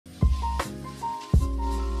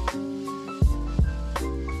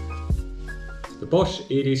Bosch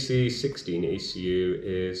EDC16 ECU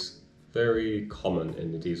is very common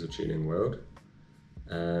in the diesel tuning world,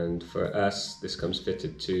 and for us this comes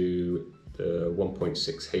fitted to the 1.6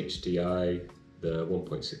 HDI, the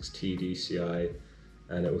 1.6 TDCI,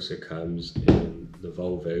 and it also comes in the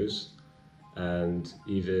Volvos and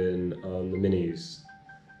even on the Minis.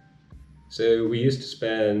 So we used to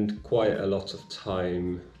spend quite a lot of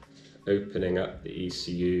time opening up the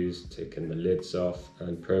ECUs, taking the lids off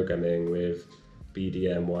and programming with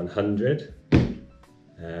BDM 100.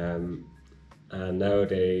 And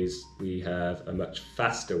nowadays we have a much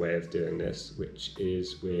faster way of doing this, which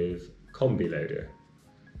is with Combiloader.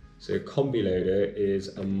 So Combiloader is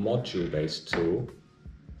a module-based tool,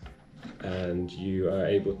 and you are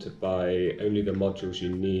able to buy only the modules you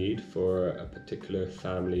need for a particular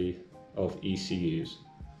family of ECUs.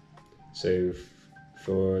 So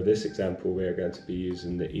for this example, we're going to be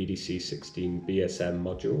using the EDC16 BSM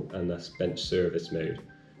module, and that's bench service mode.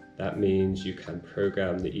 That means you can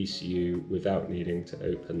program the ECU without needing to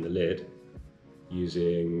open the lid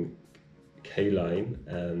using K-line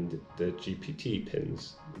and the GPT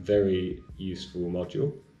pins. Very useful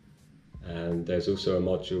module. And there's also a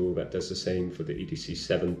module that does the same for the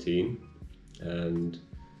EDC17, and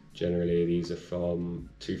generally these are from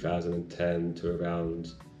 2010 to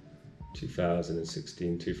around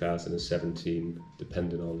 2016, 2017,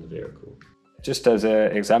 depending on the vehicle. Just as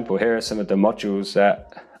an example, here are some of the modules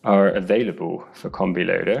that are available for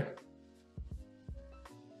Combiloader.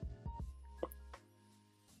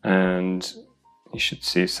 And you should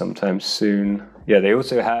see sometime soon. Yeah, they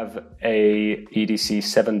also have a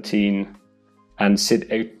EDC17 and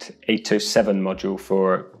SID 807 module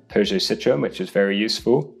for Peugeot Citroën, which is very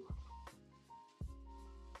useful.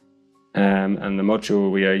 And the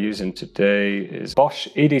module we are using today is Bosch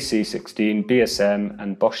EDC16 BSM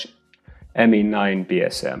and Bosch ME9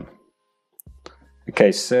 BSM.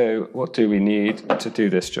 Okay, so what do we need to do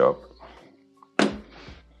this job?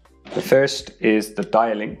 The first is the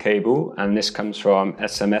dial-link cable, and this comes from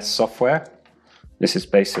SMS software. This is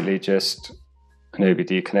basically just an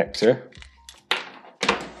OBD connector.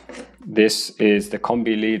 This is the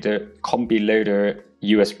Combiloader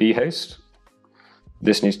USB host.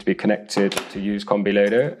 This needs to be connected to use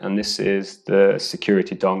Combiloader, and this is the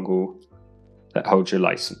security dongle that holds your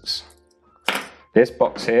license. This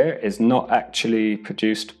box here is not actually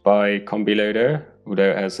produced by Combiloader, although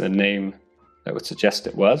it has a name that would suggest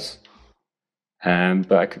it was.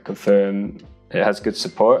 But I could confirm it has good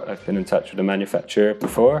support. I've been in touch with the manufacturer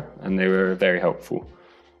before, and they were very helpful.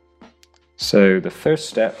 So the first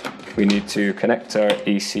step, we need to connect our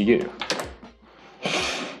ECU.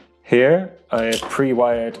 Here I have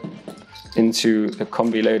pre-wired into the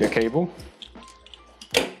Combiloader cable.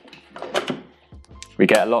 We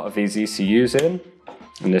get a lot of these ECUs in,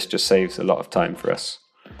 and this just saves a lot of time for us.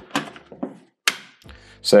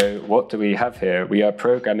 So what do we have here? We are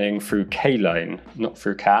programming through K-line, not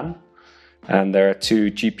through CAN. And there are two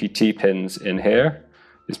GPT pins in here.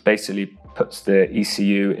 This basically puts the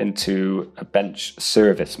ECU into a bench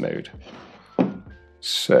service mode.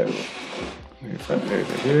 So move that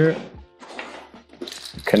over here.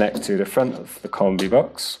 Connect to the front of the combi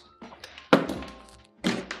box.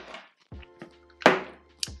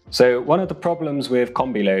 So one of the problems with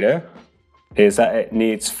Combiloader is that it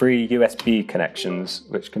needs 3 USB connections,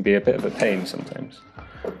 which can be a bit of a pain sometimes.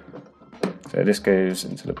 So this goes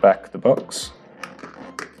into the back of the box.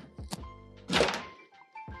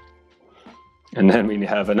 And then we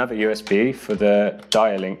have another USB for the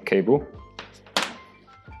dial-link cable.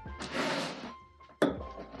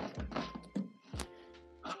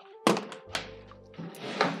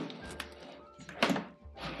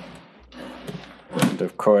 And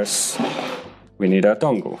of course, we need our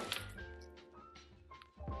dongle.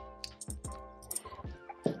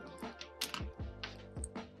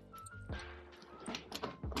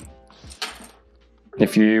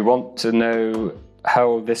 If you want to know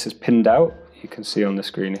how this is pinned out, you can see on the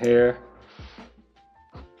screen here.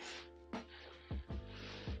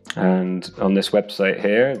 And on this website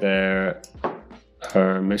here, there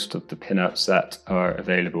are most of the pinouts that are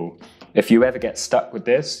available. If you ever get stuck with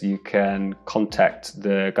this, you can contact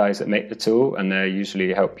the guys that make the tool, and they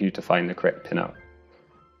usually help you to find the correct pinout.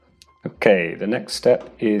 Okay, the next step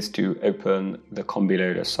is to open the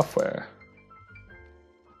Combiloader software.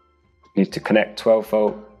 Need to connect 12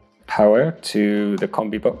 volt power to the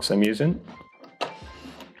combi box I'm using.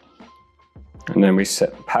 And then we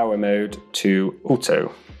set the power mode to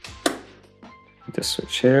auto. This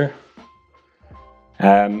switch here.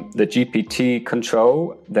 The GPT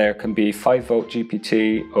control, there can be 5 volt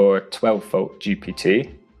GPT or 12 volt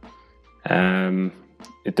GPT.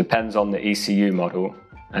 it depends on the ECU model,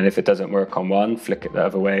 and if it doesn't work on one, flick it the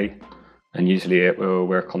other way, and usually it will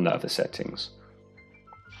work on the other settings.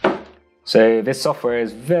 So this software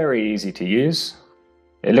is very easy to use.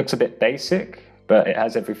 It looks a bit basic, but it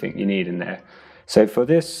has everything you need in there. So for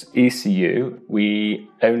this ECU, we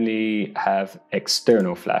only have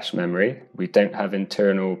external flash memory. We don't have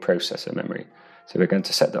internal processor memory. So we're going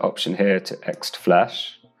to set the option here to ext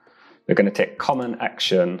flash. We're going to take common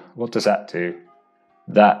action. What does that do?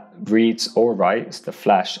 That reads or writes the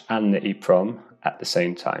flash and the EEPROM at the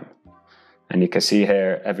same time. And you can see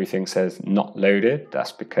here everything says not loaded.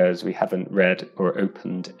 That's because we haven't read or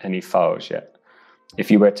opened any files yet.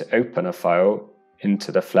 If you were to open a file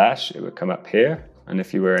into the flash, it would come up here. And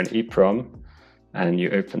if you were an EEPROM and you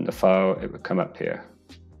open the file, it would come up here.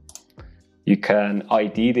 You can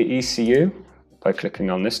ID the ECU by clicking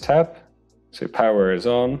on this tab. So power is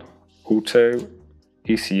on, auto,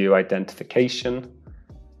 ECU identification,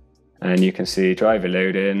 and you can see driver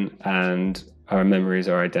loading and our memories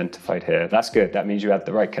are identified here. That's good. That means you have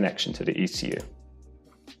the right connection to the ECU.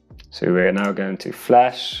 So we're now going to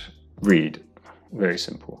flash read. Very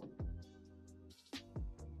simple.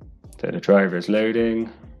 So the driver is loading,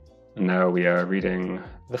 and now we are reading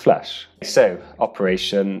the flash. So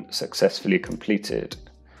operation successfully completed.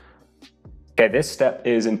 Okay, this step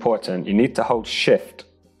is important. You need to hold Shift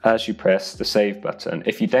as you press the save button.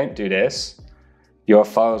 If you don't do this, your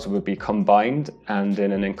files will be combined and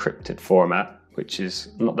in an encrypted format, which is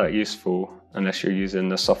not that useful unless you're using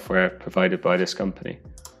the software provided by this company.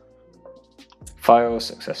 File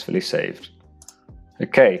successfully saved.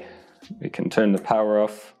 Okay, we can turn the power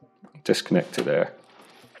off, disconnect it there.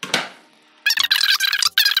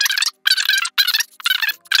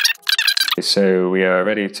 So we are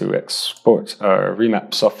ready to export our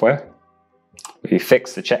remap software. We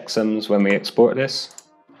fix the checksums when we export this.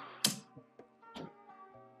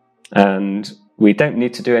 And we don't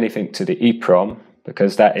need to do anything to the EEPROM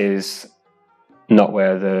because that is not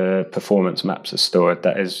where the performance maps are stored.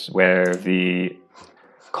 That is where the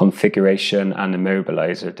configuration and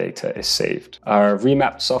immobilizer data is saved. Our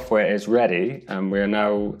remapped software is ready and we're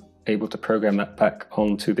now able to program that back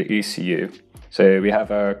onto the ECU. So we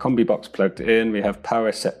have our combi box plugged in, we have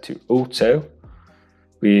power set to auto.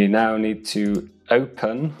 We now need to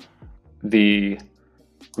open the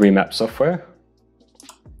remap software.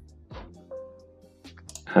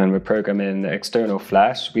 And we're programming the external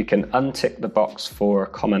flash. We can untick the box for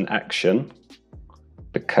common action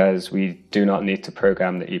because we do not need to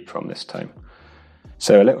program the EEPROM this time.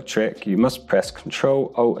 So a little trick, you must press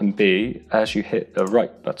Ctrl, Alt and B as you hit the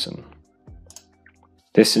right button.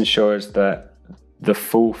 This ensures that the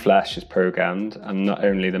full flash is programmed and not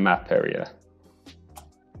only the map area.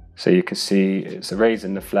 So you can see it's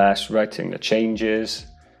erasing the flash, writing the changes.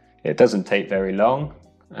 It doesn't take very long,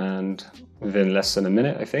 and within less than a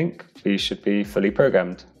minute, I think, we should be fully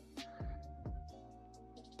programmed.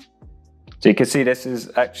 So you can see this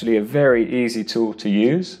is actually a very easy tool to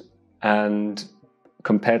use, and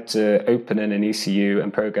compared to opening an ECU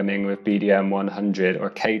and programming with BDM 100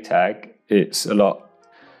 or KTAG, it's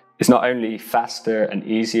not only faster and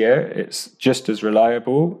easier, it's just as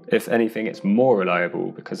reliable. If anything, it's more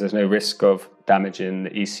reliable because there's no risk of damaging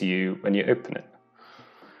the ECU when you open it.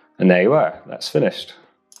 And there you are, that's finished.